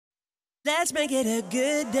Let's make it a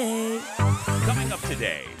good day. Coming up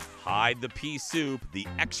today, hide the pea soup, The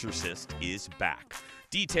Exorcist is back.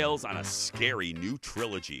 Details on a scary new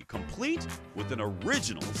trilogy, complete with an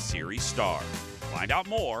original series star. Find out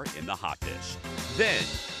more in the Hot Dish. Then,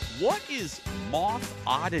 what is Moth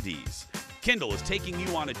Oddities? Kindle is taking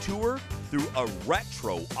you on a tour through a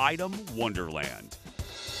retro item wonderland.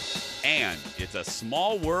 And it's a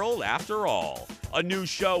small world after all. A new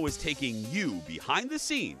show is taking you behind the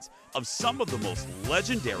scenes of some of the most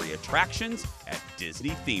legendary attractions at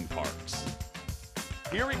Disney theme parks.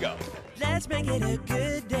 Here we go. Let's make it a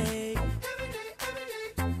good day.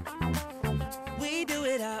 We do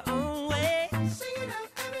it our own way. Let's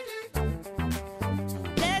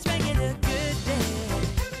make it a good day.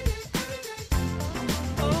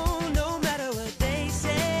 Oh, no matter what they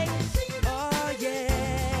say. Oh, yeah,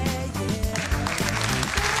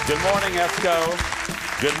 yeah. Good morning, ESCO.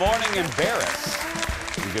 Good morning, Embarrass.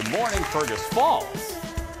 And good morning, Fergus Falls.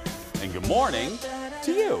 And good morning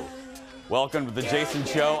to you. Welcome to the Jason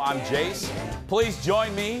Show. I'm Jace. Please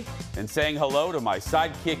join me in saying hello to my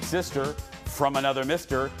sidekick sister from another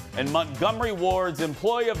mister and Montgomery Ward's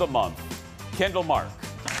Employee of the Month, Kendall Mark.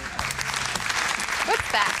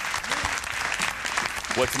 What's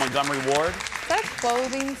that? What's Montgomery Ward? Is that a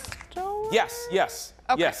clothing store? Yes.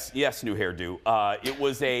 Okay. Yes, new hairdo. It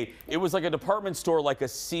was like a department store, like a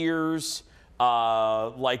Sears,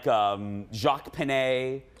 Jacques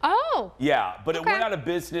Penney. Oh. Yeah, but it Okay. went out of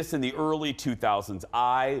business in the early 2000s.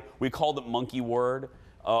 We called it Monkey Ward.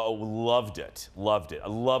 Loved it. I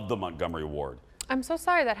love the Montgomery Ward. I'm so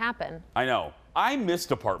sorry that happened. I know. I miss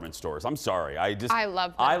department stores. I'm sorry. I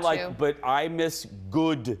love them too. But I miss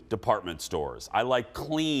good department stores. I like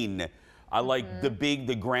clean. I like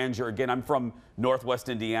the grandeur. Again, I'm from Northwest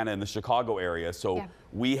Indiana in the Chicago area, so Yeah.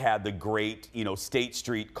 we had the great, State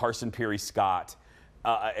Street, Carson Peary Scott,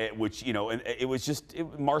 which, and it was just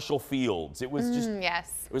Marshall Fields. It was just,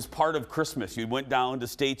 Yes. it was part of Christmas. You went down to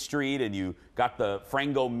State Street and you got the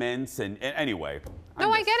Frango mints, and anyway.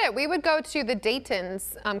 No, I get it. We would go to the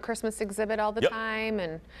Dayton's Christmas exhibit all the Yep. time,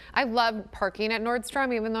 and I love parking at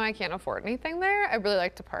Nordstrom, even though I can't afford anything there. I really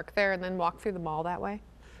like to park there and then walk through the mall that way.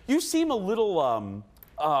 You seem a little,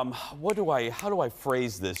 how do I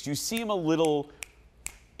phrase this? You seem a little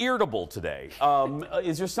irritable today.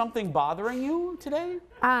 Is there something bothering you today?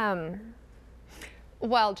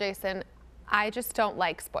 Well, Jason, I just don't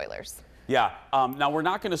like spoilers. Yeah. Now, we're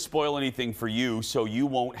not going to spoil anything for you, so you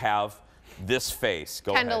won't have this face.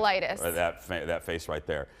 Go Kendallitis. ahead. That face right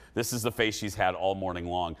there. This is the face she's had all morning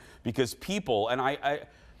long. Because people, and I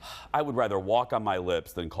would rather walk on my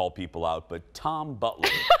lips than call people out, but Tom Butler,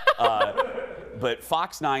 but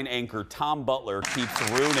Fox 9 anchor Tom Butler keeps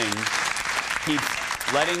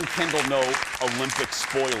letting Kendall know Olympic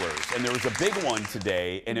spoilers. And there was a big one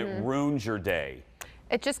today, and it ruined your day.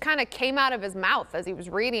 It just kind of came out of his mouth as he was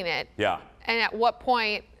reading it. Yeah. And at what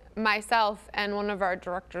point myself and one of our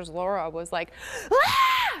directors, Laura, was like,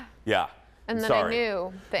 ah! Yeah. And then Sorry. I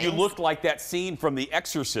knew things. You looked like that scene from The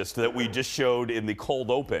Exorcist that we just showed in the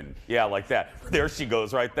cold open. Yeah, like that. There she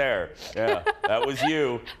goes right there. Yeah, that was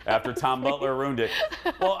you after Tom Butler ruined it.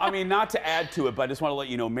 Well, I mean, not to add to it, but I just want to let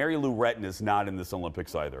you know, Mary Lou Retton is not in this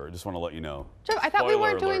Olympics either. I just want to let you know. Jeff, I thought we Spoiler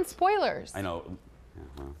weren't doing alert. spoilers. I know. Yeah,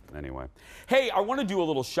 well, anyway. Hey, I want to do a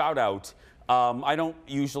little shout out. I don't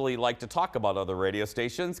usually like to talk about other radio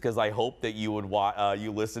stations because I hope that you would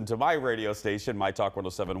you listen to my radio station, My Talk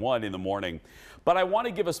 1071, in the morning. But I want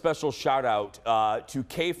to give a special shout out to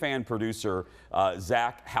K-Fan producer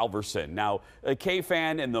Zach Halverson. Now,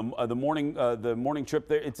 K-Fan and the morning trip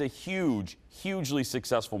there, it's a hugely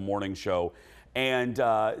successful morning show. And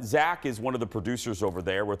Zach is one of the producers over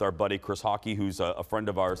there with our buddy Chris Hockey, who's a friend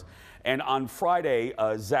of ours. And on Friday,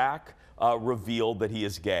 Zach revealed that he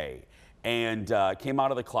is gay. And came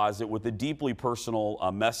out of the closet with a deeply personal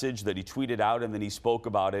message that he tweeted out, and then he spoke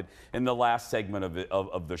about it in the last segment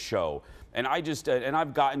of the show. And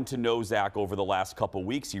I've gotten to know Zach over the last couple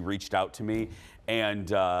weeks. He reached out to me,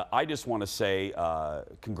 and I just want to say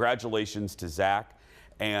congratulations to Zach.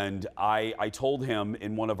 And I told him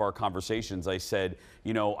in one of our conversations, I said,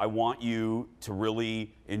 I want you to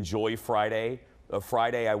really enjoy Friday.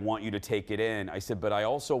 Friday, I want you to take it in. I said, but I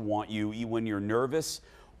also want you, when you're nervous,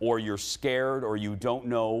 or you're scared, or you don't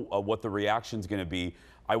know what the reaction's going to be,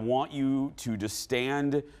 I want you to just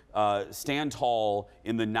stand tall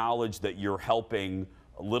in the knowledge that you're helping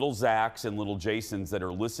little Zachs and little Jasons that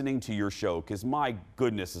are listening to your show, because my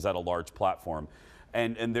goodness, is that a large platform.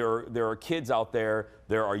 And there are kids out there,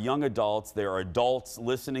 there are young adults, there are adults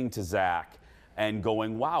listening to Zach and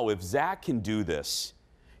going, wow, if Zach can do this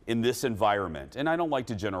in this environment, and I don't like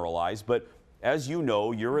to generalize, but as you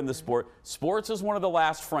know, you're in the sports is one of the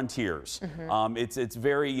last frontiers. It's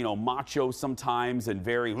very, you know, macho sometimes and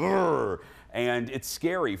very, and it's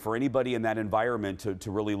scary for anybody in that environment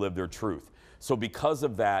to really live their truth. So because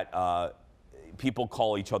of that, people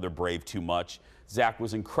call each other brave too much. Zach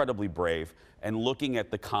was incredibly brave, and looking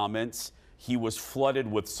at the comments, he was flooded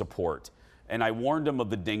with support. And I warned him of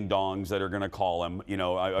the ding-dongs that are going to call him. You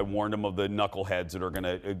know, I warned him of the knuckleheads that are going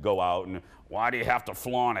to go out and, why do you have to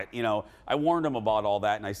flaunt it? You know, I warned him about all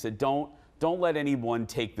that, and I said, don't let anyone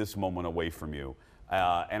take this moment away from you.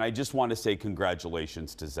 And I just want to say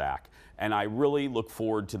congratulations to Zach. And I really look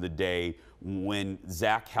forward to the day when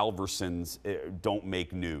Zach Halversons don't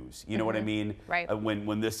make news. You know what I mean? Right.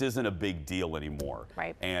 When this isn't a big deal anymore.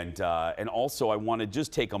 Right. And also I want to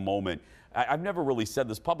just take a moment. I've never really said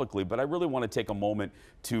this publicly, but I really want to take a moment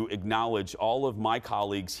to acknowledge all of my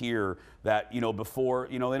colleagues here that, you know, before,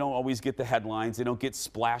 you know, they don't always get the headlines. They don't get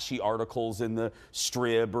splashy articles in the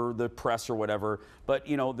Strib or the press or whatever. But,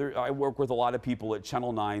 you know, I work with a lot of people at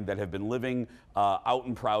Channel 9 that have been living out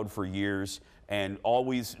and proud for years and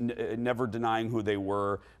always never denying who they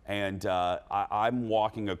were. And I'm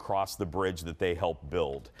walking across the bridge that they helped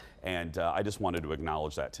build. And I just wanted to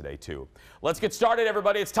acknowledge that today, too. Let's get started,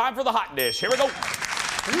 everybody. It's time for the hot dish. Here we go.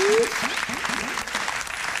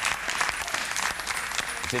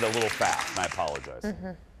 Did a little fast, and I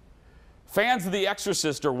apologize. Fans of The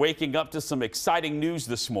Exorcist are waking up to some exciting news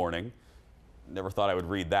this morning. Never thought I would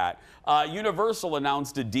read that. Universal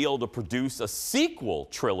announced a deal to produce a sequel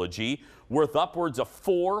trilogy worth upwards of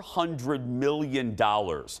 $400 million.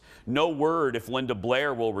 No word if Linda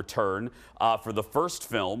Blair will return for the first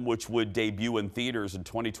film, which would debut in theaters in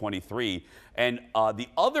 2023. And the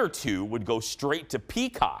other two would go straight to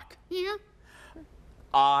Peacock. Yeah.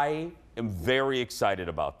 I am very excited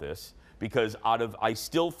about this because I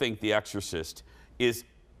still think The Exorcist is,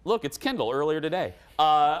 look, it's Kindle earlier today.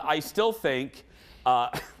 I still think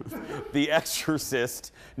The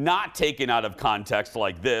Exorcist, not taken out of context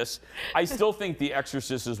like this, I still think The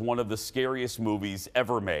Exorcist is one of the scariest movies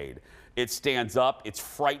ever made. It stands up, it's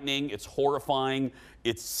frightening, it's horrifying,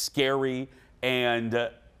 it's scary, and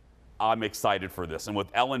I'm excited for this. And with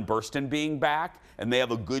Ellen Burstyn being back, and they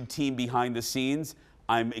have a good team behind the scenes,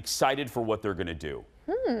 I'm excited for what they're gonna do.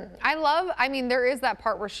 I mean, there is that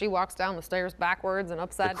part where she walks down the stairs backwards and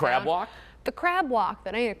upside down. The crab walk? The crab walk.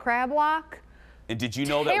 That ain't a crab walk. And did you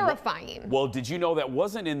know that? Terrifying. Well, did you know that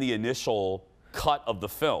wasn't in the initial cut of the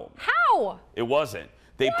film? How? It wasn't.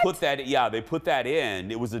 They put that, yeah, they put that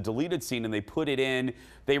in. It was a deleted scene, and they put it in.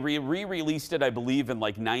 They re-released it, I believe, in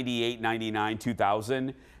like 98, 99,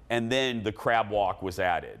 2000, and then the crab walk was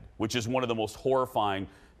added, which is one of the most horrifying.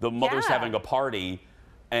 The mother's having a party.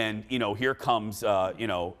 And, you know, here comes, you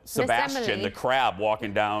know, Sebastian, the crab,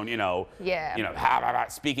 walking down, you know,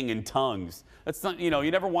 speaking in tongues. That's not, you know,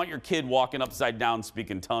 you never want your kid walking upside down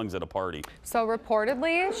speaking tongues at a party. So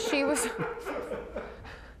reportedly, she was...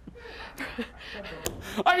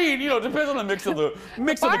 I mean, you know, it depends on the mix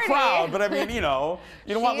of the crowd, but I mean, you know,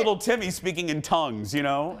 you don't want little Timmy speaking in tongues, you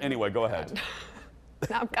know? Anyway, go ahead.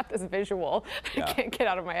 Now I've got this visual I can't get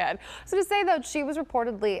out of my head. So to say, though, she was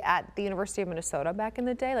reportedly at the University of Minnesota back in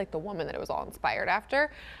the day, like the woman that it was all inspired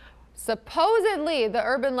after. Supposedly, the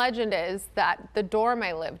urban legend is that the dorm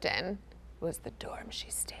I lived in was the dorm she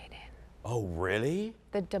stayed in. Oh, really?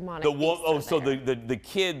 The demonic so the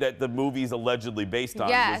kid that the movie's allegedly based on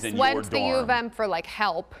was in your dorm. Yes, went to the U of M for like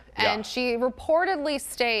help, and she reportedly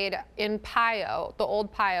stayed in Pio, the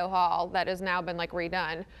old Pio Hall that has now been like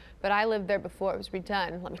redone. But I lived there before it was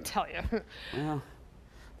redone, let me tell you. Well,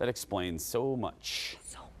 that explains so much.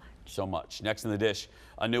 So much. So much. Next in the dish,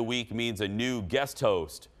 a new week means a new guest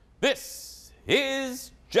host. This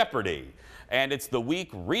is Jeopardy! And it's the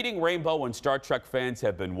week Reading Rainbow and Star Trek fans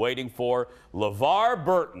have been waiting for. LeVar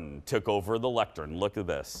Burton took over the lectern. Look at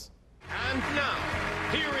this. And now,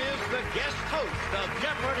 here is the guest host of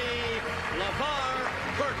Jeopardy,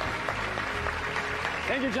 LeVar Burton.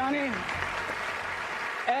 Thank you, Johnny.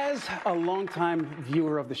 As a longtime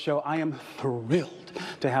viewer of the show, I am thrilled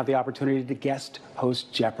to have the opportunity to guest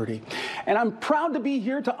host Jeopardy! And I'm proud to be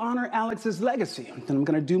here to honor Alex's legacy. And I'm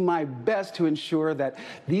going to do my best to ensure that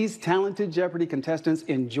these talented Jeopardy! Contestants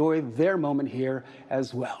enjoy their moment here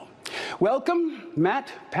as well. Welcome,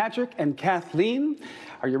 Matt, Patrick, and Kathleen.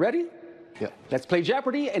 Are you ready? Yeah. Let's play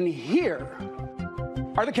Jeopardy! And here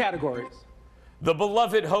are the categories. The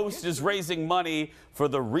beloved host is raising money for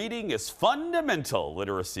the Reading is Fundamental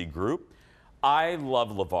literacy group. I love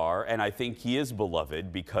LeVar, and I think he is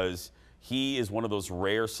beloved because he is one of those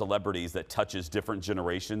rare celebrities that touches different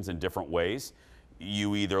generations in different ways.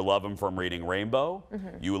 you either love him from Reading Rainbow,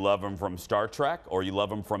 you love him from Star Trek, or you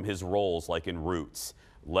love him from his roles like in Roots.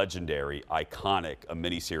 Legendary, iconic, a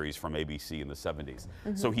miniseries from ABC in the 70s.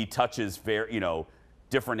 So he touches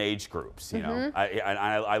different age groups, you know.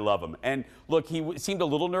 I love him. And look, he seemed a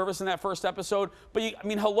little nervous in that first episode, but I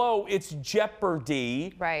mean, hello, it's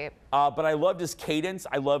Jeopardy. Right. But I loved his cadence.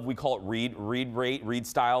 We call it read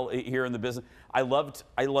style here in the business. I loved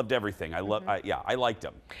everything. I liked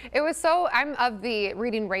him. It was I'm of the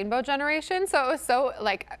Reading Rainbow generation, so it was so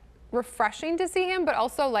like refreshing to see him, but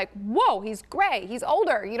also like, whoa, he's gray, he's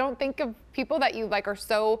older. You don't think of people that you like are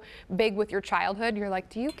so big with your childhood. You're like,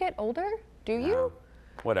 do you get older? Do you? No.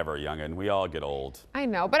 Whatever, youngin', we all get old. I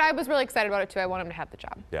know, but I was really excited about it too. I want him to have the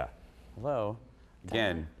job. Yeah. Hello.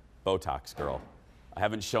 Again, Botox girl. I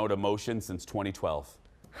haven't showed emotion since 2012.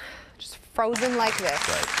 Just frozen like this.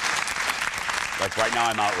 Right. Like right now,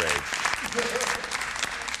 I'm outraged.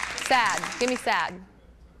 Sad. Give me sad.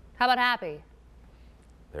 How about happy?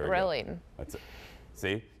 There we Thrilling. go. That's it.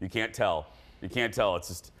 See, you can't tell. You can't tell. It's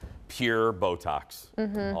just pure Botox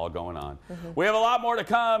all going on. We have a lot more to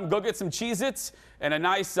come. Go get some Cheez-Its and a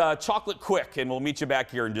nice chocolate quick, and we'll meet you back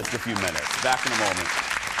here in just a few minutes. Back in a moment.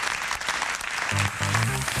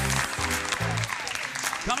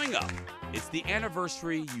 Coming up, it's the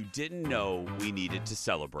anniversary you didn't know we needed to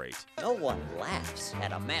celebrate. No one laughs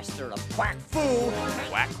at a master of quack foo.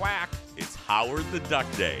 Quack, quack. It's Howard the Duck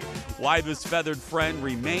Day. Why this feathered friend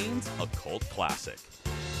remains a cult classic.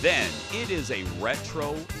 Then it is a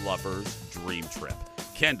retro lover's dream trip.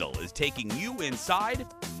 Kendall is taking you inside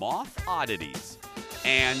Moth Oddities.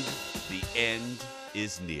 And the end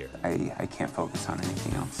is near. I can't focus on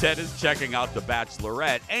anything else. Ted is checking out The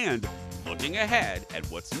Bachelorette and looking ahead at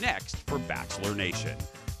what's next for Bachelor Nation.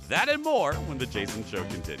 That and more when The Jason Show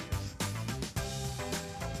continues.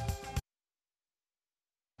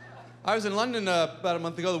 I was in London about a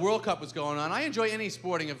month ago. The World Cup was going on. I enjoy any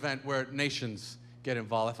sporting event where nations get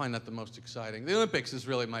involved. I find that the most exciting. The Olympics is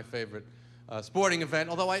really my favorite sporting event,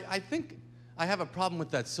 although I think I have a problem with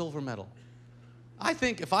that silver medal. I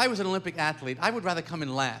think if I was an Olympic athlete, I would rather come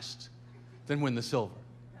in last than win the silver,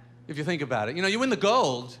 if you think about it. You know, you win the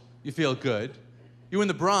gold, you feel good. You win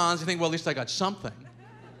the bronze, you think, well, at least I got something.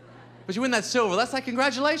 But you win that silver, that's like,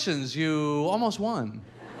 congratulations, you almost won.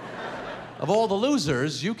 Of all the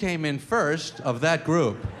losers, you came in first of that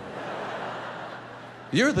group.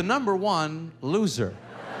 You're the #1 loser.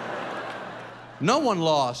 No one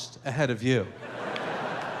lost ahead of you.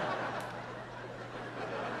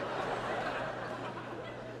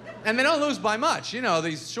 And they don't lose by much. You know,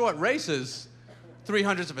 these short races,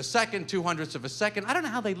 300ths of a second, 200ths of a second. I don't know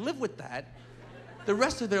how they live with that the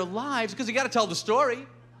rest of their lives, because you got to tell the story.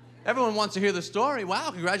 Everyone wants to hear the story.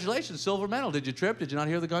 Wow, congratulations, silver medal. Did you trip? Did you not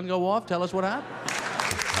hear the gun go off? Tell us what happened.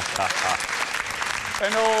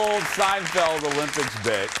 An old Seinfeld Olympics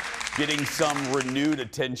bit getting some renewed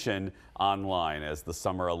attention online as the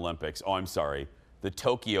Summer Olympics. Oh, I'm sorry. The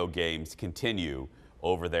Tokyo Games continue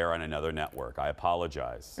over there on another network. I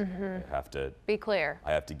apologize. I have to Be clear.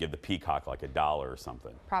 I have to give the Peacock like $1 or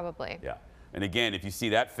something. Probably. Yeah. And again, if you see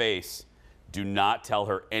that face, do not tell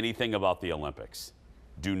her anything about the Olympics.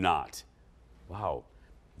 Do not. Wow.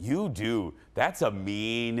 You do. That's a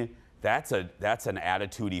mean, that's an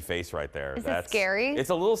attitude-y face right there. Is it scary? It's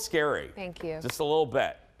a little scary. Thank you. Just a little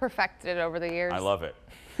bit. Perfected it over the years. I love it.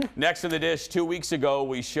 Next in the dish, 2 weeks ago,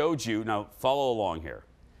 we showed you, now follow along here.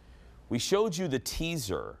 We showed you the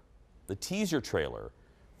teaser trailer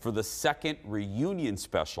for the second reunion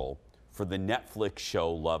special for the Netflix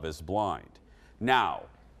show Love is Blind. Now,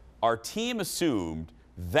 our team assumed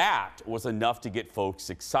that was enough to get folks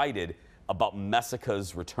excited about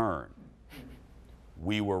Messica's return.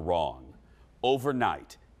 We were wrong.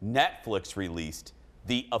 Overnight, Netflix released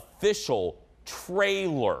the official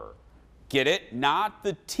trailer. Get it? Not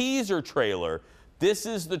the teaser trailer. This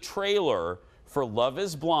is the trailer for Love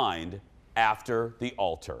is Blind After the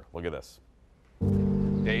Altar. Look at this.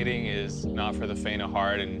 Dating is not for the faint of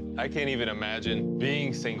heart, and I can't even imagine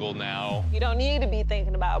being single now. You don't need to be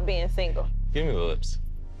thinking about being single. Give me the lips.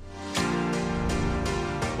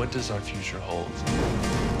 What does our future hold?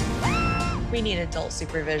 We need adult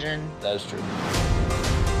supervision. That is true.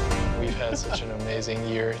 We've had such an amazing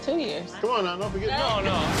year. 2 years. Come on now, don't forget.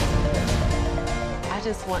 No. I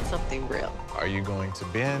just want something real. Are you going to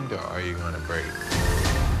bend or are you going to break?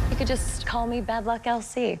 You could just call me Bad Luck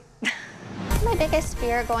LC. My biggest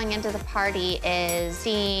fear going into the party is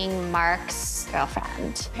seeing Mark's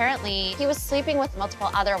girlfriend. Apparently, he was sleeping with multiple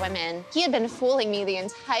other women. He had been fooling me the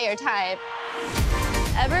entire time.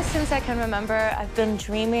 Ever since I can remember, I've been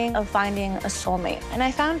dreaming of finding a soulmate, and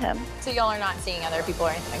I found him. So y'all are not seeing other people or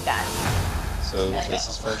anything like that? So this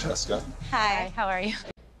is Francesca. Hi, how are you?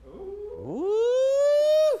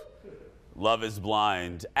 Ooh. Love is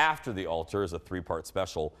Blind After the Altar is a 3-part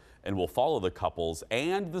special and will follow the couples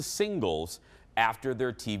and the singles after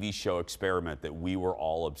their TV show experiment that we were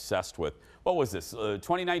all obsessed with. What was this,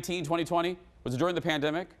 2019, 2020? Was it during the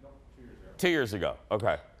pandemic? No, 2 years ago. 2 years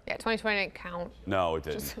ago, okay. Yeah, 2020 didn't count. No, it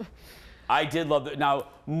didn't. I did love that. Now,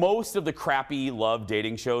 most of the crappy love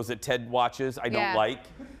dating shows that Ted watches, I don't like.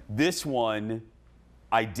 This one,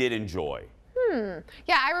 I did enjoy.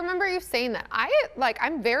 Yeah, I remember you saying that.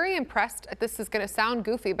 I'm very impressed. This is going to sound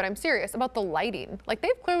goofy, but I'm serious about the lighting. Like,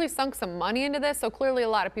 they've clearly sunk some money into this, so clearly a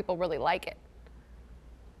lot of people really like it.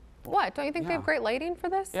 What? Don't you think they have great lighting for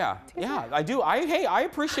this? Yeah, I do. Hey, I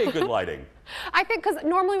appreciate good lighting. I think because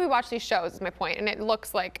normally we watch these shows, is my point, and it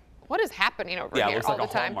looks like, what is happening over here it looks all like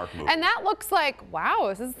the time? Hallmark movie. And that looks like, wow,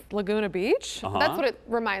 is this Laguna Beach? That's what it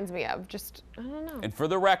reminds me of. Just, I don't know. And for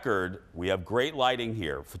the record, we have great lighting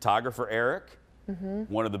here. Photographer Eric,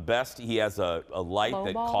 one of the best. He has a light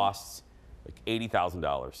that costs like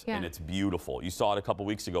 $80,000, and it's beautiful. You saw it a couple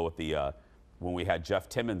weeks ago with the when we had Jeff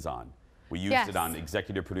Timmons on. We used it on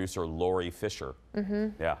executive producer Lori Fisher.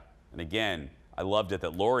 Yeah, and again, I loved it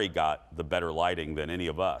that Lori got the better lighting than any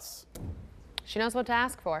of us. She knows what to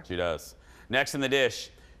ask for. She does. Next in the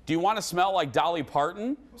dish, do you want to smell like Dolly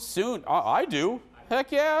Parton? Soon, I do.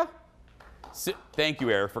 Heck yeah. Thank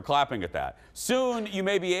you, Eric, for clapping at that. Soon, you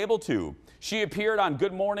may be able to. She appeared on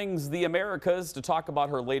Good Mornings The Americas to talk about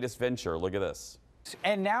her latest venture. Look at this.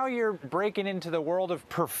 And now you're breaking into the world of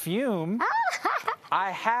perfume.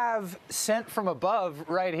 I have Scent from Above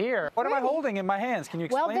right here. What am I holding in my hands? Can you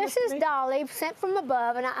explain Well, this is me? Dolly, Scent from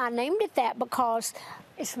Above, and I named it that because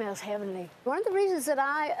it smells heavenly. One of the reasons that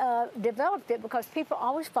I developed it, because people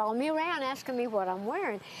always follow me around asking me what I'm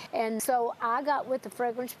wearing. And so I got with the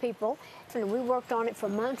fragrance people, and we worked on it for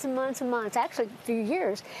months and months and months, actually a few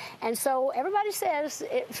years. And so everybody says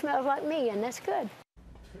it smells like me, and that's good.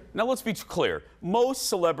 Now let's be clear. Most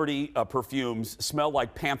celebrity perfumes smell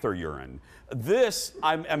like panther urine. This,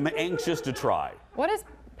 I'm anxious to try. What is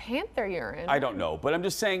panther urine? I don't know, but I'm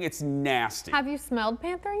just saying it's nasty. Have you smelled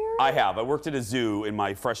panther urine? I have. I worked at a zoo in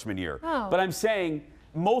my freshman year. Oh. But I'm saying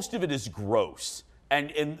most of it is gross.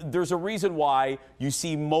 And there's a reason why you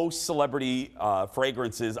see most celebrity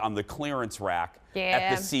fragrances on the clearance rack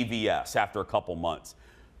at the CVS after a couple months.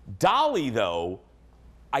 Dolly, though,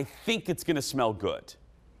 I think it's going to smell good.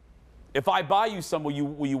 If I buy you some, will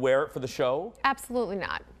you wear it for the show? Absolutely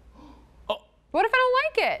not. Oh. What if I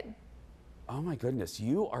don't like it? Oh my goodness,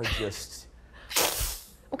 you are just...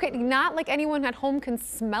 Okay, not like anyone at home can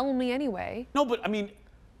smell me anyway. No, but I mean,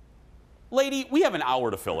 lady, we have an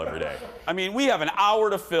hour to fill every day. I mean, we have an hour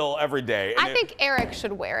to fill every day. I think Eric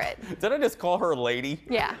should wear it. Did I just call her lady?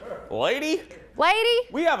 Yeah. Lady? Lady?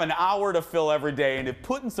 We have an hour to fill every day, and if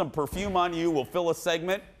putting some perfume on you will fill a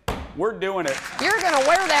segment, we're doing it. You're gonna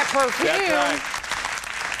wear that perfume. That's right.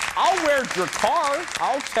 I'll wear Drakkar.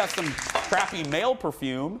 I'll test some crappy male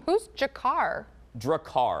perfume. Who's Drakkar?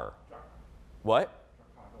 Drakkar. What?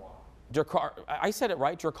 Drakkar. I said it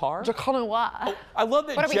right, Drakkar? Drakkar. Oh, I love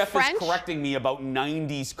that What, Jeff French? is correcting me about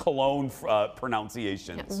 90s cologne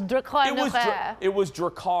pronunciations. Yes. Drakkar. It was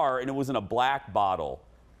Drakkar, and it was in a black bottle.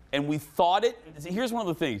 And we thought it, here's one of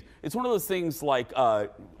the things. It's one of those things like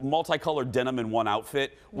multicolored denim in one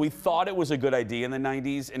outfit. We thought it was a good idea in the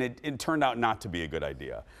 90s, and it turned out not to be a good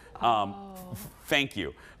idea. Thank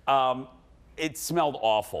you. It smelled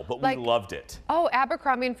awful, but we loved it. Oh,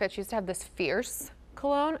 Abercrombie & Fitch used to have this Fierce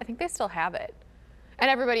cologne. I think they still have it. And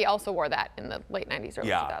everybody also wore that in the late 90s, early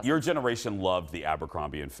 2000s. Your generation loved the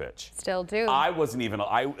Abercrombie & Fitch. Still do. I wasn't even,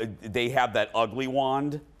 they have that ugly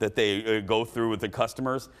wand that they go through with the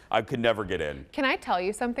customers. I could never get in. Can I tell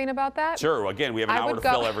you something about that? Sure, again, we have an hour to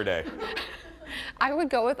fill every day. I would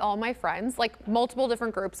go with all my friends, like multiple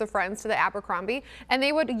different groups of friends to the Abercrombie, and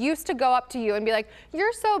they would used to go up to you and be like,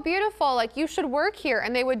 you're so beautiful, like you should work here.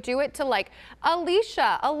 And they would do it to like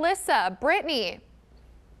Alicia, Alyssa, Brittany,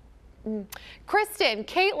 Kristen,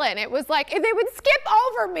 Caitlin. It was like, they would skip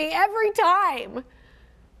over me every time.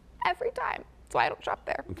 Every time. That's why I don't shop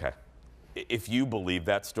there. Okay. If you believe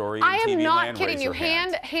that story in I am TV not land, kidding raise you. your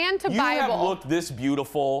hand. Hand to you Bible. You have looked this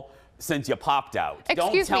beautiful since you popped out.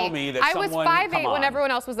 Excuse Don't tell me that I someone, was 5'8" come when on. everyone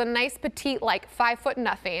else was a nice petite, like 5 foot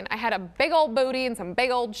nothing. I had a big old booty and some big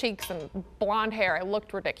old cheeks and blonde hair. I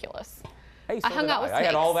looked ridiculous. Hey, so I hung out with I snakes.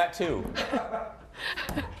 had all that too.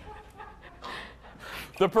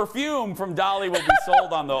 The perfume from Dolly will be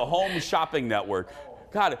sold on the Home Shopping Network.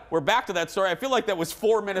 God, we're back to that story. I feel like that was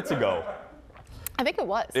 4 minutes ago. I think it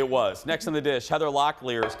was. It was. Next on the dish, Heather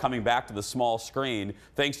Locklear is coming back to the small screen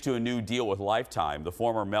thanks to a new deal with Lifetime. The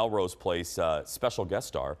former Melrose Place special guest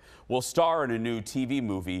star will star in a new TV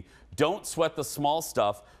movie, Don't Sweat the Small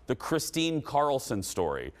Stuff, the Christine Carlson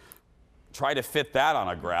story. Try to fit that on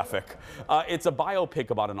a graphic. It's a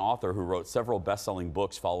biopic about an author who wrote several best-selling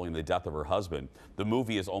books following the death of her husband. The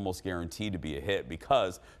movie is almost guaranteed to be a hit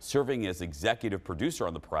because serving as executive producer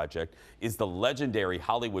on the project is the legendary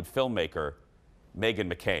Hollywood filmmaker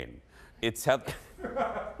Meghan McCain. It's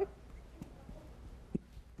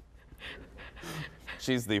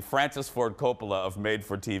She's the Francis Ford Coppola of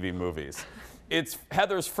made-for-TV movies. It's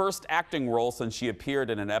Heather's first acting role since she appeared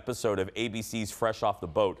in an episode of ABC's Fresh Off the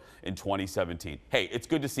Boat in 2017. Hey, it's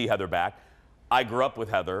good to see Heather back. I grew up with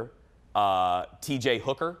Heather. T.J.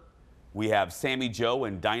 Hooker. We have Sammy Jo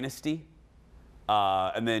in Dynasty.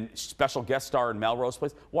 And then special guest star in Melrose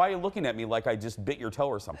Place. Why are you looking at me like I just bit your toe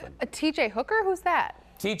or something? T.J. Hooker? Who's that?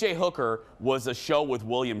 T.J. Hooker was a show with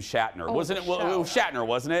William Shatner. Oh, wasn't it? It was Shatner,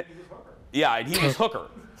 wasn't it? Yeah, and he was Hooker.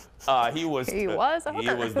 He was a hooker.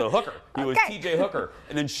 He was the hooker. He was T.J. Hooker.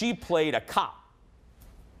 And then she played a cop.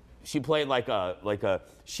 She played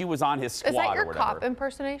she was on his squad Is that your or whatever. cop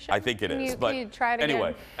impersonation? I think it is. Can you try it again?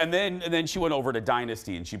 Anyway, and then she went over to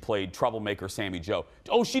Dynasty and she played troublemaker Sammy Jo.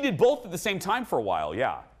 Oh, she did both at the same time for a while,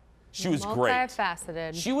 yeah. She was great.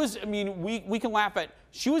 Multifaceted. She was, I mean, we can laugh at,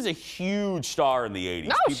 she was a huge star in the 80s.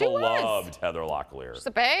 No, she People was. loved Heather Locklear. She's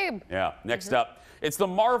a babe. Yeah, next up, it's the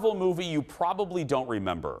Marvel movie you probably don't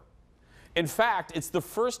remember. In fact, it's the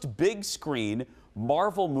first big screen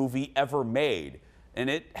Marvel movie ever made. And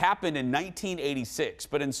it happened in 1986.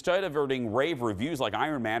 But instead of earning rave reviews like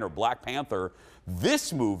Iron Man or Black Panther,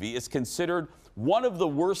 this movie is considered one of the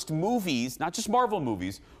worst movies, not just Marvel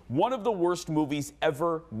movies, one of the worst movies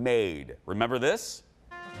ever made. Remember this?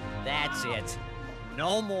 That's it.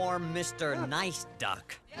 No more Mr. Nice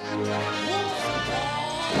Duck.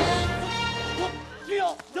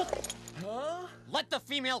 Let the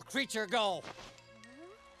female creature go.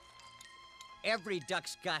 Every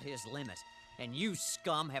duck's got his limit, and you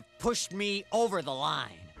scum have pushed me over the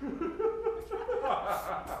line.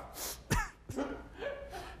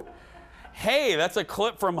 Hey, that's a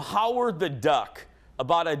clip from Howard the Duck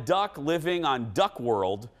about a duck living on Duck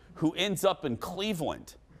World who ends up in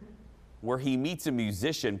Cleveland, where he meets a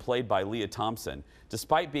musician played by Leah Thompson.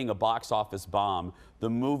 Despite being a box office bomb, the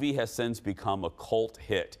movie has since become a cult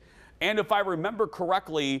hit. And if I remember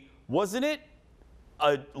correctly, wasn't it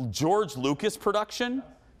a George Lucas production?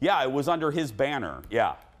 Yeah, it was under his banner,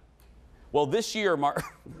 yeah. Well, this year,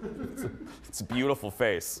 it's a beautiful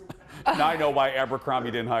face. Now I know why Abercrombie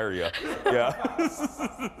didn't hire you. Yeah.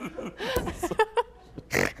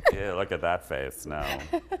 Yeah, look at that face now.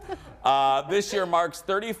 This year marks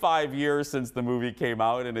 35 years since the movie came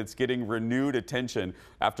out, and it's getting renewed attention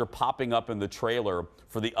after popping up in the trailer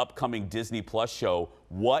for the upcoming Disney Plus show,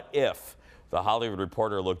 What If? The Hollywood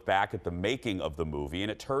Reporter looked back at the making of the movie,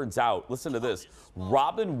 and it turns out, listen to this,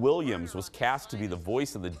 Robin Williams was cast to be the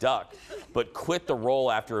voice of the duck, but quit the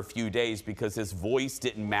role after a few days because his voice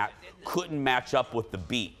couldn't match up with the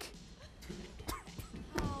beak.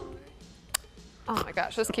 Oh my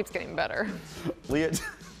gosh, this keeps getting better.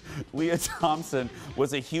 Leah Thompson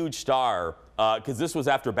was a huge star because this was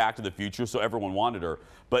after Back to the Future, so everyone wanted her,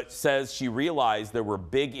 but says she realized there were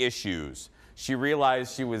big issues. She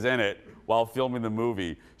realized she was in it while filming the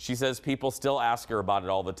movie. She says people still ask her about it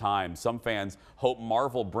all the time. Some fans hope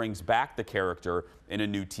Marvel brings back the character in a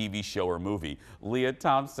new TV show or movie. Leah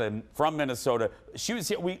Thompson from Minnesota, she was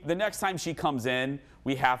here. The next time she comes in,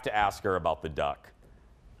 we have to ask her about the duck.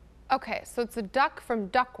 Okay, so it's a duck from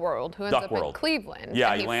Duck World who ends up in Cleveland.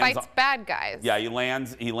 Yeah, and he fights bad guys. Yeah, he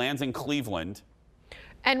lands in Cleveland.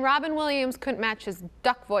 And Robin Williams couldn't match his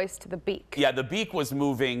duck voice to the beak. Yeah, the beak was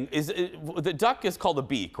moving. The duck is called a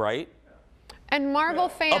beak, right? And Marvel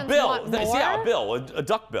fans a bill. want more? Yeah, a bill, a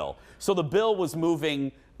duck bill. So the bill was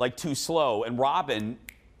moving like too slow, and Robin,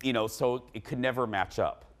 so it could never match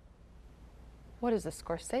up. What is this,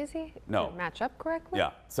 Scorsese? No. Did it match up correctly?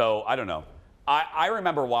 Yeah, so I don't know. I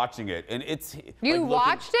remember watching it, and it's... You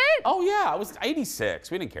watched it? Oh, yeah, it was 86.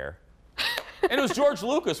 We didn't care. And it was George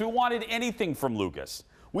Lucas. We wanted anything from Lucas.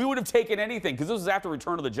 We would have taken anything, because this was after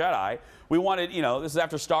Return of the Jedi. We wanted, this is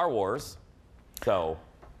after Star Wars. So,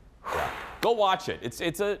 yeah. Go watch it.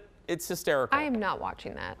 It's hysterical. I am not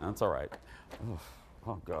watching that. That's all right.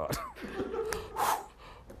 Oh, God.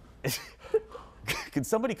 Can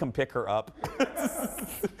somebody come pick her up?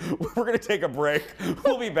 We're going to take a break.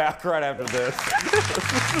 We'll be back right after this.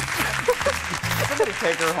 Somebody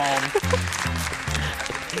take her home.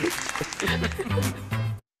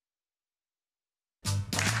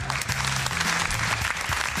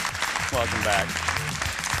 Welcome back.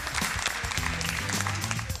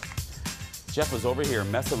 Jeff was over here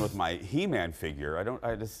messing with my He-Man figure. You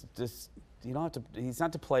don't have to, he's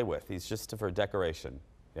not to play with. He's just for decoration.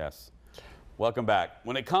 Yes. Welcome back.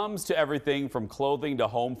 When it comes to everything from clothing to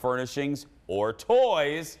home furnishings or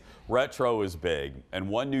toys, retro is big. And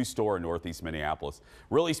one new store in Northeast Minneapolis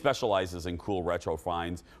really specializes in cool retro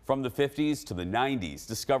finds from the 50s to the 90s,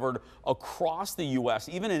 discovered across the U.S.,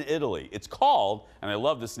 even in Italy. It's called, and I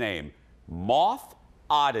love this name, Moth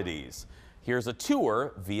Oddities. Here's a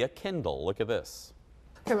tour via Kindle. Look at this.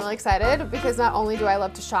 I'm really excited because not only do I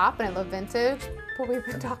love to shop and I love vintage, but we've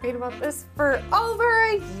been talking about this for over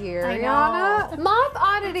a year, I know. Yana. Moth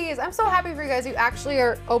Oddities. I'm so happy for you guys. You actually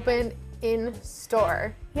are open in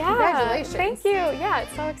store. Yeah, Congratulations. thank you. Yeah,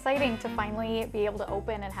 it's so exciting to finally be able to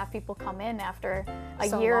open and have people come in after a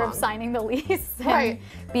So year long. of signing the lease and Right.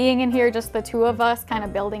 being in here, just the two of us, kind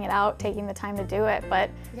of building it out, taking the time to do it.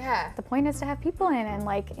 But Yeah. the point is to have people in and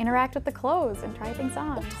like interact with the clothes and try things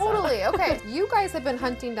on. Totally. Okay. You guys have been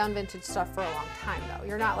hunting down vintage stuff for a long time, though.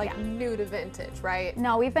 You're not like new to vintage, right?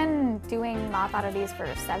 No, we've been doing Moth Oddities for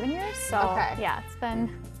 7 years, so Okay. yeah, it's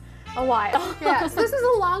been a while. Yeah. So this is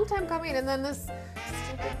a long time coming, and then this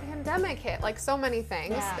stupid pandemic hit, like so many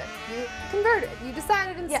things Yeah. that you converted. You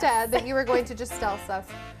decided instead Yes. that you were going to just sell stuff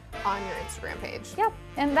on your Instagram page. Yep,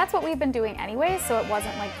 and that's what we've been doing anyway, so it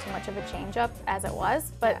wasn't like too much of a change up as it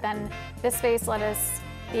was, but then this space let us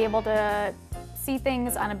be able to see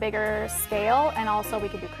things on a bigger scale, and also we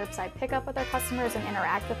could do curbside pickup with our customers and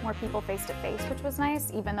interact with more people face to face, which was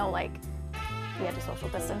nice, even though like we had to social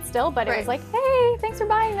distance still, but it was Right. like, hey, thanks for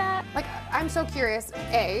buying that. Like, I'm so curious,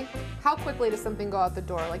 A, how quickly does something go out the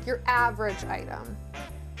door? Like your average item.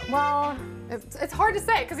 Well, it's hard to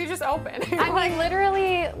say because you just open. I mean,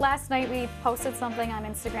 literally last night we posted something on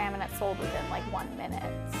Instagram and it sold within like 1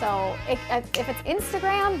 minute. So if it's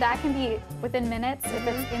Instagram, that can be within minutes. If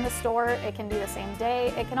it's in the store, it can be the same day.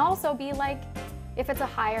 It can also be like, if it's a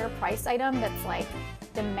higher price item that's like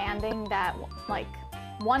demanding that like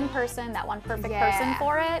one person, that one perfect person Yeah.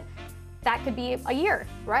 for it, that could be a year.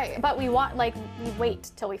 Right. But we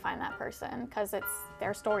wait till we find that person because it's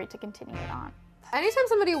their story to continue it on. Anytime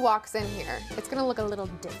somebody walks in here, it's gonna look a little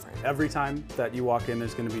different. Every time that you walk in,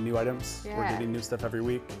 there's going to be new items. We're Yeah. getting new stuff every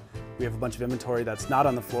week. We have a bunch of inventory that's not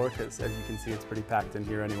on the floor because, as you can see, it's pretty packed in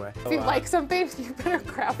here anyway. If you like something, you better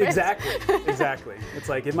grab it. Exactly, exactly. It's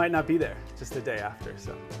like it might not be there just the day after.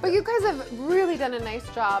 So. But you guys have really done a nice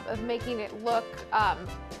job of making it look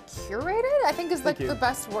curated, I think is like Thank you. the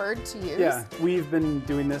best word to use. Yeah, we've been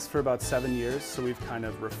doing this for about 7 years, so we've kind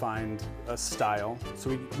of refined a style.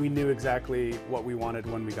 So we knew exactly what we wanted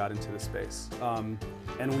when we got into the space.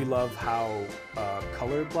 And we love how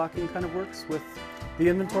color blocking kind of works with the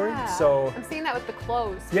inventory. Yeah. So I'm seeing that with the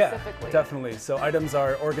clothes yeah, specifically. definitely. So items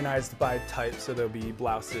are organized by type, so there'll be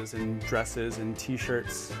blouses and dresses and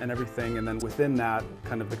t-shirts and everything, and then within that,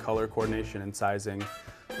 kind of the color coordination and sizing.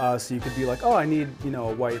 So you could be like, oh, I need, you know,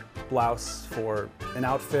 a white blouse for an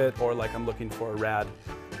outfit, or like I'm looking for a rad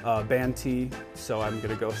band tee, so I'm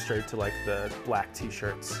gonna go straight to like the black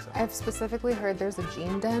t-shirts. So. I've specifically heard there's a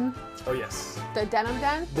jean den. Oh yes. The denim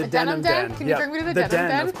den? The A denim den. Can you Yep. bring me to the The denim den,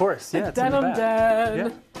 den? of course. Yeah, The it's in the denim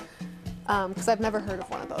back. den. Because I've never heard of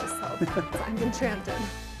one of those, so I'm enchanted.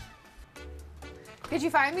 Did you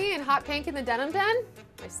find me in hot pink in the denim den?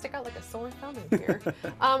 I stick out like a sore thumb in here.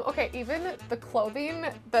 Okay, even the clothing,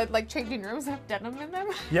 the like changing rooms have denim in them.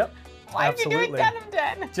 Yep. Why absolutely. are you doing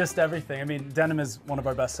denim den? Just everything. I mean, denim is one of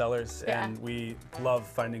our best sellers, Yeah. and we love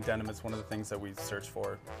finding denim. It's one of the things that we search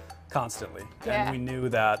for constantly. Yeah. And we knew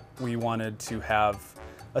that we wanted to have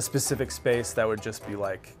a specific space that would just be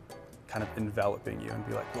like kind of enveloping you and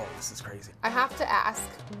be like, whoa, this is crazy. I have to ask,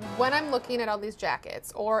 when I'm looking at all these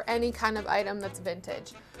jackets or any kind of item that's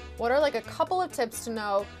vintage, what are like a couple of tips to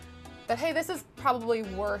know that, hey, this is probably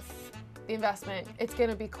worth the investment. It's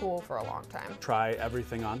gonna be cool for a long time. Try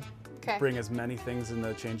everything on. Okay. Bring as many things in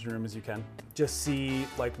the changing room as you can. Just see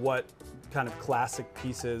like what kind of classic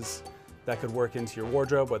pieces that could work into your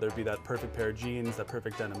wardrobe, whether it be that perfect pair of jeans, that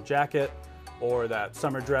perfect denim jacket, or that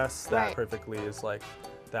summer dress that Right. perfectly is like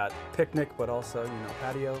that picnic, but also, you know,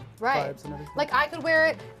 patio Right. vibes and everything. Like I could wear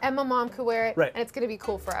it and my mom could wear it, Right. and it's gonna be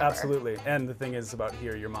cool forever. Absolutely. And the thing is about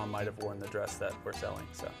here, your mom might have worn the dress that we're selling,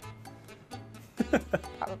 so.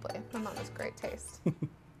 Probably. My mom has great taste.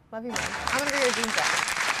 Love you, Mom. I'm gonna go get a jean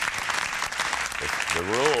jacket. It's the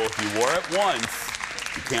rule. If you wore it once,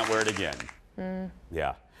 you can't wear it again. Mm.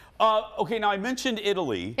 Yeah. Okay, now I mentioned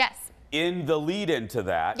Italy. Yes. in the lead into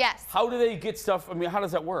that. Yes. How do they get stuff? I mean, how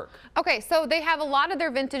does that work? Okay, so they have a lot of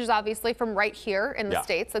their vintage, obviously, from right here in the Yeah.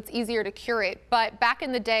 States. That's easier to curate. But back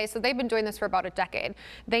in the day, so they've been doing this for about a decade.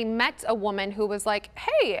 They met a woman who was like,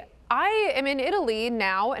 hey, I am in Italy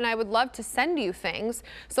now and I would love to send you things.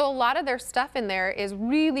 So a lot of their stuff in there is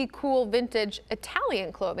really cool vintage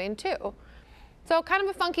Italian clothing too. So kind of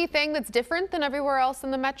a funky thing that's different than everywhere else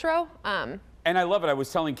in the metro. And I love it. I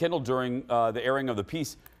was telling Kendall during the airing of the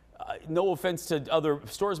piece, no offense to other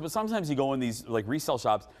stores, but sometimes you go in these like resale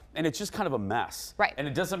shops and it's just kind of a mess. Right. And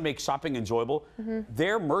it doesn't make shopping enjoyable.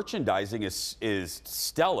 Their merchandising is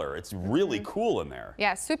stellar. It's really cool in there.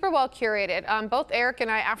 Yeah, super well curated. Both Eric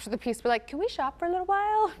and I, after the piece, were like, can we shop for a little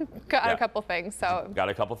while? Got Yeah. a couple things, so. Got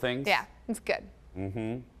a couple things? Yeah, it's good.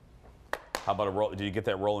 How about a roll? Did you get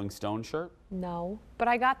that Rolling Stone shirt? No, but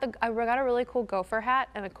I got a really cool gopher hat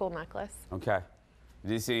and a cool necklace. Okay.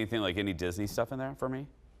 Did you see anything like any Disney stuff in there for me?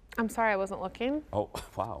 I'm sorry, I wasn't looking. Oh,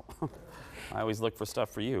 wow. I always look for stuff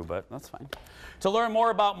for you, but that's fine. To learn more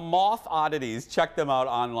about Moth Oddities, check them out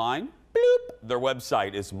online. Bloop. Their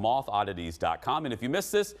website is mothoddities.com. And if you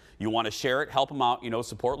missed this, you want to share it, help them out,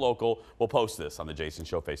 support local, we'll post this on the Jason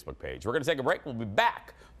Show Facebook page. We're going to take a break. We'll be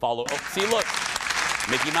back. Oh, see, look.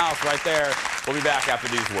 Mickey Mouse right there. We'll be back after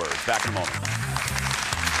these words. Back in a moment.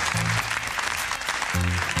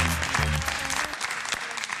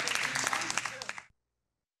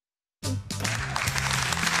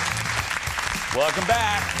 Welcome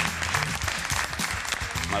back.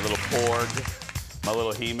 My little Porg, my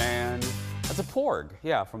little He-Man. That's a Porg,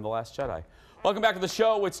 yeah, from The Last Jedi. Welcome back to the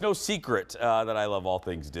show. It's no secret that I love all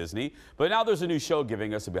things Disney, but now there's a new show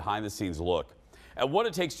giving us a behind-the-scenes look at what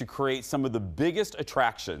it takes to create some of the biggest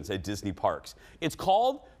attractions at Disney parks. It's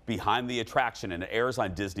called Behind the Attraction, and it airs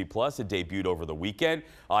on Disney Plus. It debuted over the weekend.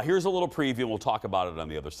 Here's a little preview, and we'll talk about it on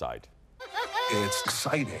the other side. It's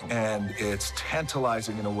exciting and it's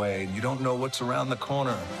tantalizing in a way. You don't know what's around the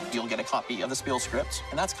corner. You'll get a copy of the spiel script,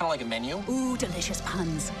 and that's kind of like a menu. Ooh, delicious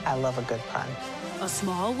puns. I love a good pun. A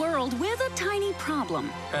small world with a tiny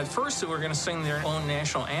problem. At first, they were going to sing their own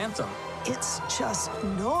national anthem. It's just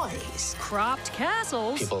noise. Cropped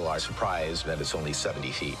castles. People are surprised that it's only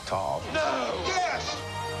 70 feet tall. No! Yes!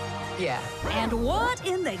 Yeah. And what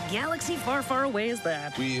in the galaxy far, far away is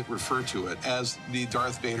that? We refer to it as the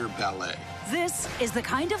Darth Vader Ballet. This is the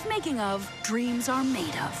kind of making of dreams are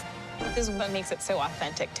made of. This is what makes it so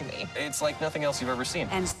authentic to me. It's like nothing else you've ever seen.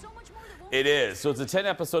 And so much more. It is. So it's a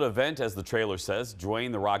 10-episode event, as the trailer says.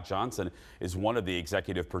 Dwayne "The Rock" Johnson is one of the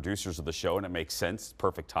executive producers of the show, and it makes sense,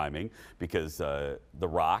 perfect timing, because The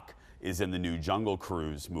Rock is in the new Jungle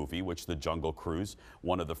Cruise movie, which the Jungle Cruise,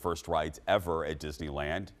 one of the first rides ever at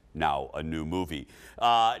Disneyland, now a new movie.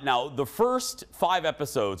 Now, the first 5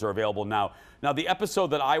 episodes are available now. Now, the episode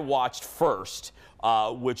that I watched first,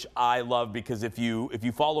 which I love because if you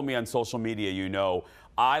follow me on social media, you know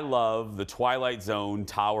I love the Twilight Zone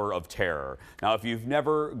Tower of Terror. Now, if you've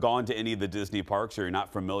never gone to any of the Disney parks or you're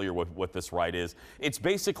not familiar with what this ride is, it's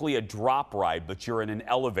basically a drop ride, but you're in an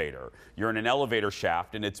elevator. You're in an elevator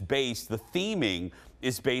shaft, and the theming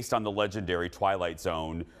is based on the legendary Twilight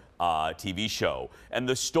Zone TV show. And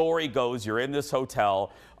the story goes, you're in this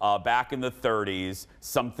hotel back in the 30s,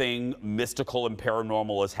 something mystical and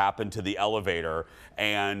paranormal has happened to the elevator,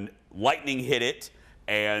 and lightning hit it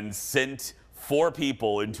and sent 4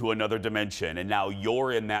 people into another dimension, and now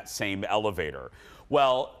you're in that same elevator.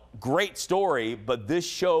 Well, great story, but this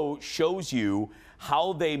show shows you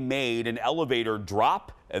how they made an elevator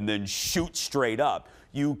drop and then shoot straight up.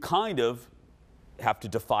 You kind of have to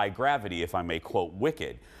defy gravity, if I may quote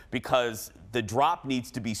Wicked, because the drop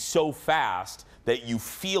needs to be so fast that you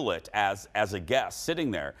feel it as a guest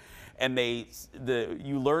sitting there. And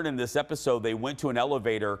you learn in this episode, they went to an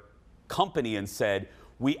elevator company and said,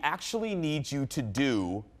 we actually need you to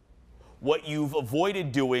do what you've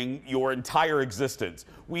avoided doing your entire existence.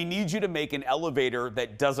 We need you to make an elevator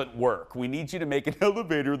that doesn't work. We need you to make an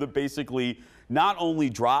elevator that basically not only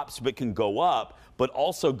drops but can go up, but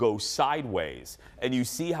also go sideways. And you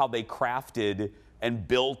see how they crafted and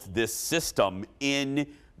built this system in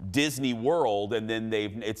Disney World, and then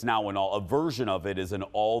it's now a version of it is in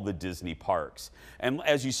all the Disney parks. And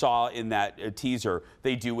as you saw in that teaser,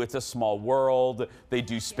 they do It's a Small World, they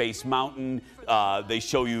do Space Mountain, they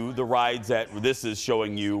show you the rides this is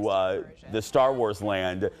showing you the Star Wars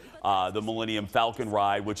land, the Millennium Falcon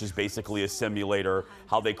ride, which is basically a simulator,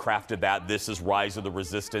 how they crafted that. This is Rise of the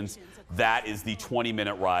Resistance. That is the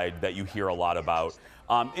 20-minute ride that you hear a lot about.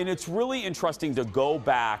 And it's really interesting to go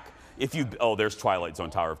back. There's Twilight Zone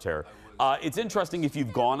Tower of Terror. It's interesting if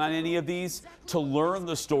you've gone on any of these to learn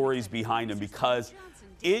the stories behind them, because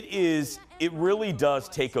It really does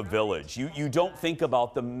take a village. You don't think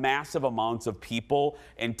about the massive amounts of people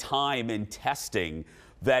and time and testing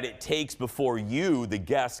that it takes before you, the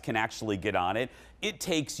guest, can actually get on it. It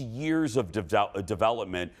takes years of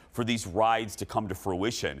development for these rides to come to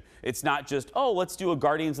fruition. It's not just, oh, let's do a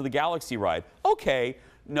Guardians of the Galaxy ride. Okay,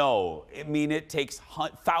 no. I mean, it takes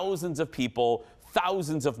thousands of people,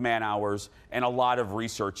 thousands of man hours, and a lot of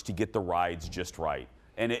research to get the rides just right.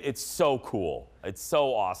 And it's so cool. It's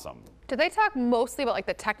so awesome. Do they talk mostly about like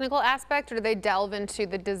the technical aspect, or do they delve into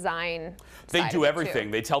the design? They do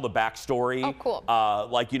everything. They tell the backstory. Oh, cool.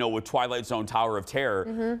 Like, you know, with Twilight Zone Tower of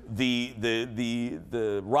Terror,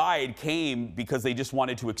 the ride came because they just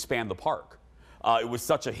wanted to expand the park. It was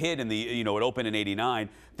such a hit, and it opened in '89.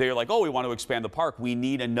 They're like, oh, we want to expand the park. We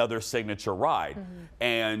need another signature ride.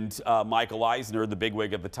 And Michael Eisner, the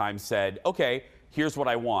bigwig at the time, said, okay, here's what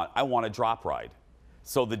I want. I want a drop ride.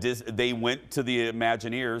 So they went to the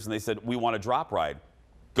Imagineers and they said, we want a drop ride.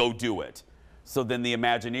 Go do it. So then the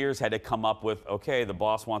Imagineers had to come up with, okay, the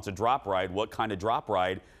boss wants a drop ride. What kind of drop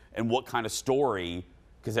ride and what kind of story?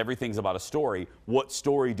 Because everything's about a story. What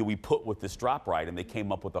story do we put with this drop ride? And they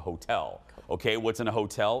came up with a hotel. Okay, what's in a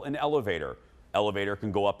hotel? An elevator. Elevator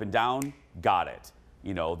can go up and down. Got it.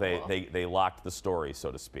 You know, they locked the story,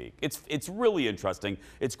 so to speak. It's really interesting.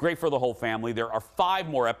 It's great for the whole family. There are 5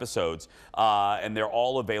 more episodes, and they're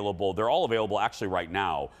all available. They're all available actually right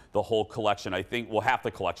now, the whole collection. I think, well, half the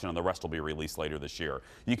collection, and the rest will be released later this year.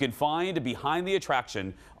 You can find Behind the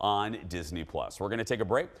Attraction on Disney+. We're going to take a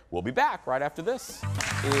break. We'll be back right after this.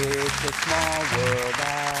 It's a small world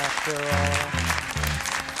after all.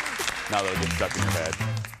 Now that'll get stuck in your head.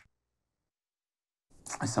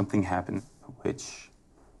 Something happened which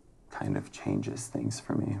kind of changes things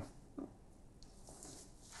for me.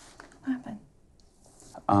 What happened?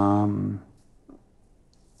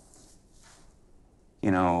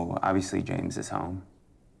 You know, obviously James is home,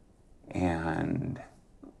 and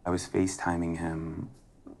I was FaceTiming him.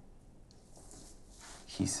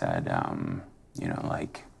 He said, you know,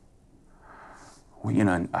 like, well, you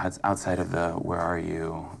know, outside of the, where are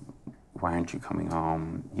you? Why aren't you coming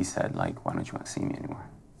home? He said, like, why don't you want to see me anymore?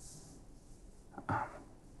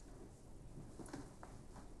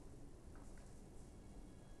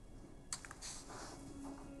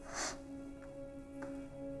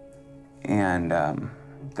 And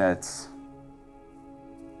that's,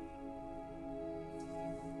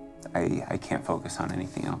 I can't focus on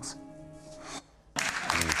anything else.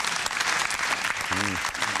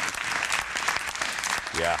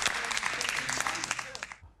 Yeah.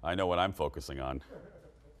 I know what I'm focusing on.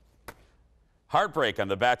 Heartbreak on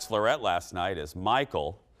The Bachelorette last night as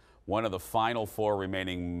Michael, one of the final 4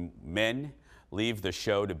 remaining men, leave the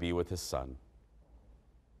show to be with his son.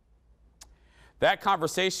 That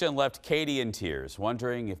conversation left Katie in tears,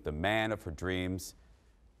 wondering if the man of her dreams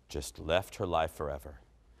just left her life forever.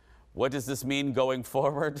 What does this mean going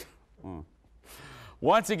forward?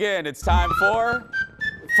 Once again, it's time for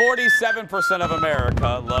 47% of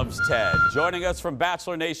America Loves Ted. Joining us from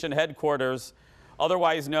Bachelor Nation headquarters,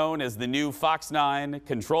 otherwise known as the new Fox 9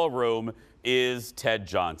 control room, is Ted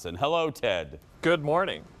Johnson. Hello, Ted. Good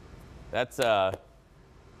morning. That's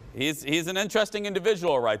he's an interesting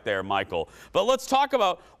individual right there, Michael. But let's talk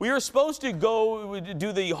about, we were supposed to go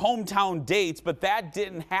do the hometown dates, but that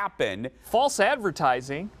didn't happen. False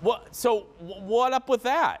advertising. So what up with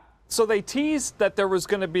that? So they teased that there was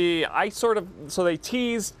going to be, so they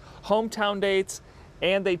teased hometown dates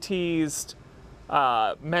and they teased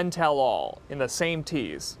Men Tell All in the same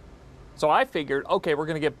tease. So I figured, okay, we're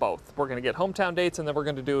going to get both. We're going to get hometown dates, and then we're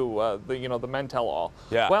going to do the Men Tell All.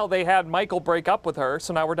 Yeah. Well, they had Michael break up with her,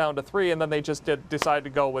 so now we're down to 3, and then they just decided to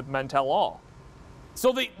go with Men Tell All.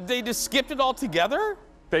 So they just skipped it all together?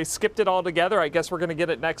 They skipped it all together. I guess we're going to get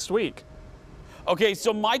it next week. Okay,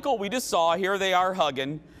 so Michael, we just saw, here they are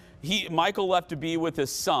hugging. Michael left to be with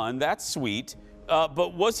his son. That's sweet.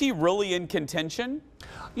 But was he really in contention?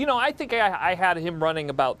 You know, I think I had him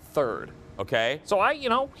running about 3rd. Okay. So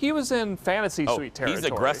he was in fantasy suite territory. He's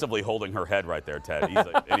aggressively holding her head right there, Ted.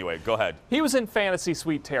 Anyway, go ahead. He was in fantasy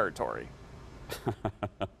suite territory.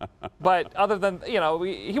 But other than,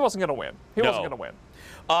 he wasn't going to win. He wasn't going to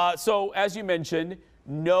win. So as you mentioned,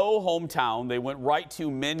 no hometown. They went right to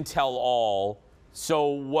Men Tell All. So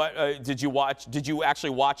what did you watch? Did you actually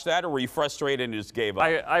watch that, or were you frustrated and just gave up?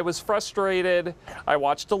 I was frustrated. I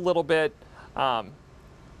watched a little bit.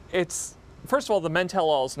 First of all, the Men Tell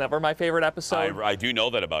All is never my favorite episode. I do know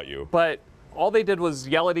that about you. But all they did was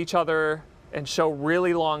yell at each other and show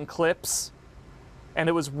really long clips, and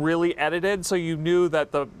it was really edited, so you knew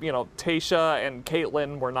that Tayshia and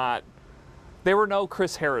Caitlyn were no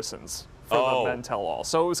Chris Harrisons the Men Tell All.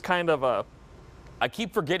 So it was kind of a... I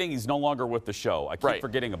keep forgetting he's no longer with the show. I keep Right.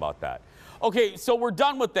 forgetting about that. Okay, so we're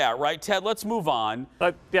done with that, right, Ted? Let's move on.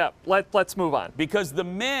 Let's move on. Because the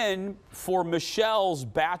men for Michelle's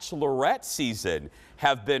Bachelorette season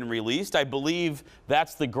have been released. I believe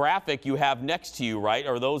that's the graphic you have next to you, right?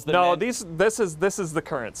 Are those the No, men? this is the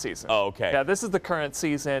current season. Oh, okay. Yeah, this is the current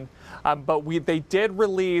season. But they did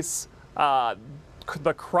release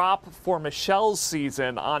the crop for Michelle's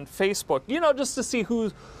season on Facebook. You know, just to see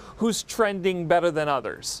who's trending better than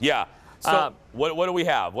others. Yeah. So what do we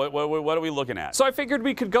have? What are we looking at? So I figured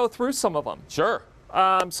we could go through some of them. Sure.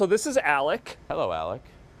 So this is Alec. Hello, Alec.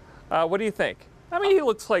 What do you think? I mean, he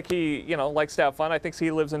looks like he, likes to have fun. I think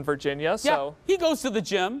he lives in Virginia, so. Yeah, he goes to the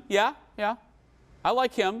gym. Yeah. I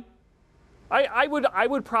like him. I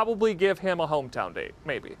would probably give him a hometown date,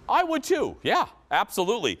 maybe. I would too. Yeah,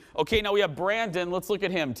 absolutely. Okay, now we have Brandon. Let's look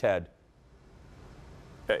at him, Ted.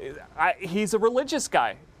 He's a religious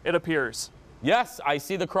guy, it appears. Yes, I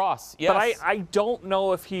see the cross. Yes. But I don't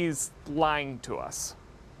know if he's lying to us.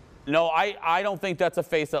 No, I don't think that's a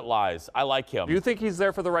face that lies. I like him. Do you think he's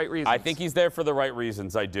there for the right reasons? I think he's there for the right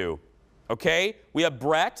reasons. I do. Okay, we have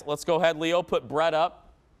Brett. Let's go ahead, Leo. Put Brett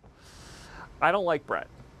up. I don't like Brett.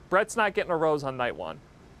 Brett's not getting a rose on night one.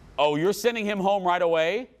 Oh, you're sending him home right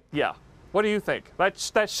away? Yeah. What do you think?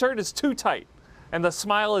 That shirt is too tight, and the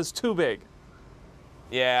smile is too big.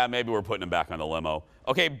 Yeah, maybe we're putting him back on the limo.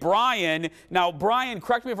 Okay, Brian. Now, Brian,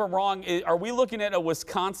 correct me if I'm wrong. Are we looking at a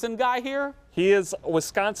Wisconsin guy here? He is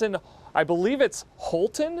Wisconsin. I believe it's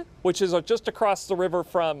Holton, which is just across the river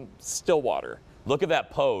from Stillwater. Look at that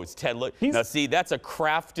pose, Ted. Look. Now, see, that's a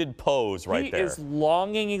crafted pose right there. He is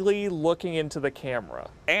longingly looking into the camera.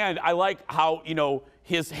 And I like how,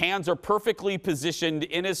 his hands are perfectly positioned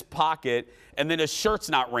in his pocket, and then his shirt's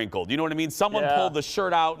not wrinkled. You know what I mean? Someone pulled the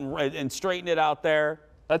shirt out and straightened it out there.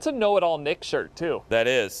 That's a know-it-all Nick shirt, too. That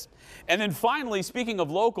is. And then finally, speaking of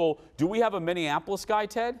local, do we have a Minneapolis guy,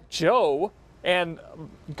 Ted? Joe, and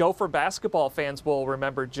Gopher basketball fans will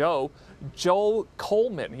remember Joe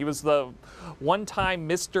Coleman. He was the one-time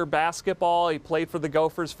Mr. Basketball. He played for the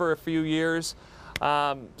Gophers for a few years.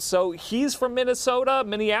 So he's from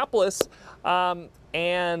Minneapolis,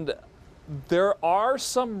 and there are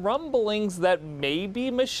some rumblings that maybe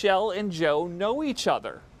Michelle and Joe know each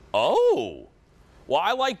other. Oh. Well,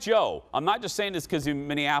 I like Joe. I'm not just saying this because he's in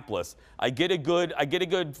Minneapolis. I get a good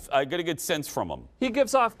sense from him. He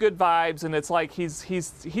gives off good vibes, and it's like he's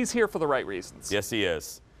here for the right reasons. Yes, he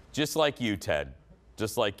is. Just like you, Ted.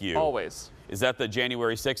 Just like you. Always. Is that the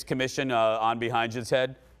January 6th commission on behind you,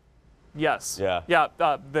 Ted? Yes. Yeah. Yeah.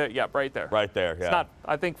 Right there. Right there. Yeah. It's not.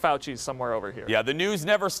 I think Fauci's somewhere over here. Yeah. The news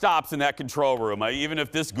never stops in that control room, even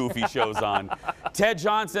if this goofy show's on. Ted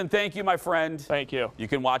Johnson, thank you, my friend. Thank you. You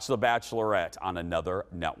can watch The Bachelorette on another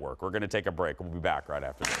network. We're going to take a break. We'll be back right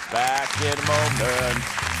after this. Back in a moment.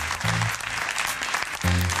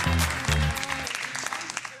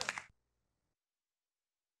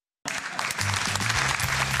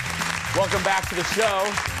 Welcome back to the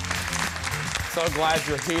show. So glad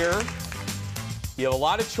you're here. You have a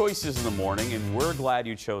lot of choices in the morning, and we're glad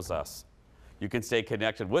you chose us. You can stay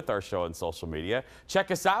connected with our show on social media.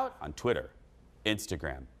 Check us out on Twitter,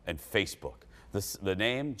 Instagram, and Facebook. The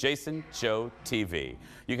name, Jason Joe TV.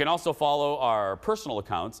 You can also follow our personal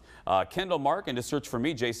accounts, Kendall Mark, and to search for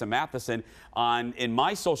me, Jason Matheson. In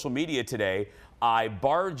my social media today, I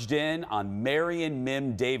barged in on Marion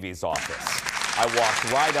Mim Davies' office. I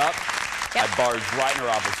walked right up. Yep. I barged right in her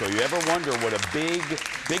office. So you ever wonder what a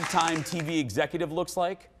big-time TV executive looks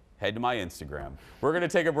like? Head to my Instagram. We're going to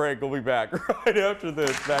take a break. We'll be back right after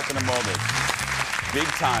this. Back in a moment.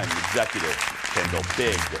 Big-time executive, Kendall.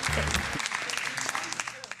 Big.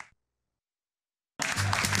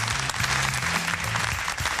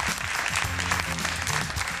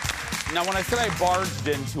 Now, when I said I barged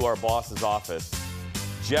into our boss's office,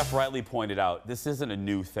 Jeff rightly pointed out, this isn't a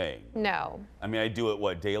new thing. No. I mean, I do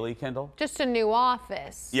it, daily, Kendall? Just a new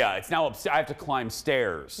office. Yeah, it's now I have to climb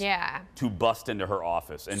stairs. Yeah. To bust into her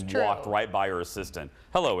office and walk right by her assistant.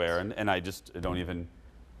 Hello, Aaron. And I just don't even,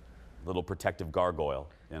 little protective gargoyle,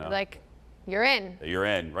 Like, you're in. You're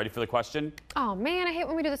in. Ready for the question? Oh, man, I hate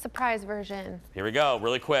when we do the surprise version. Here we go,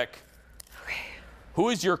 really quick. Okay. Who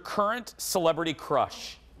is your current celebrity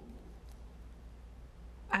crush?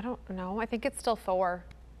 I don't know. I think it's still Thor.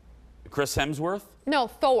 Chris Hemsworth? No,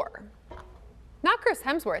 Thor. Not Chris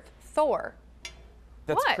Hemsworth. Thor.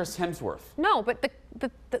 That's what? Chris Hemsworth. No, but the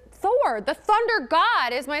Thor, the Thunder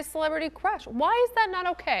God, is my celebrity crush. Why is that not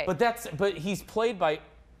okay? But he's played by.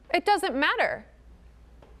 It doesn't matter.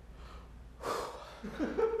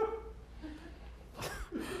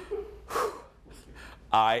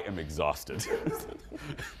 I am exhausted.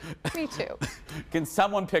 Me too. Can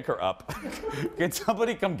someone pick her up? Can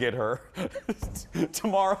somebody come get her?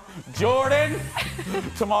 Tomorrow, Jordan!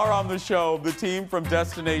 Tomorrow on the show, the team from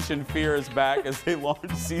Destination Fear is back as they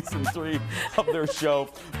launch season 3 of their show.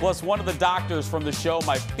 Plus, one of the doctors from the show,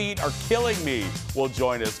 My Feet Are Killing Me, will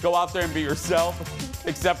join us. Go out there and be yourself,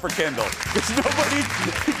 except for Kendall. Because nobody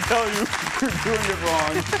can tell you you're doing it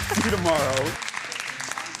wrong. See you tomorrow.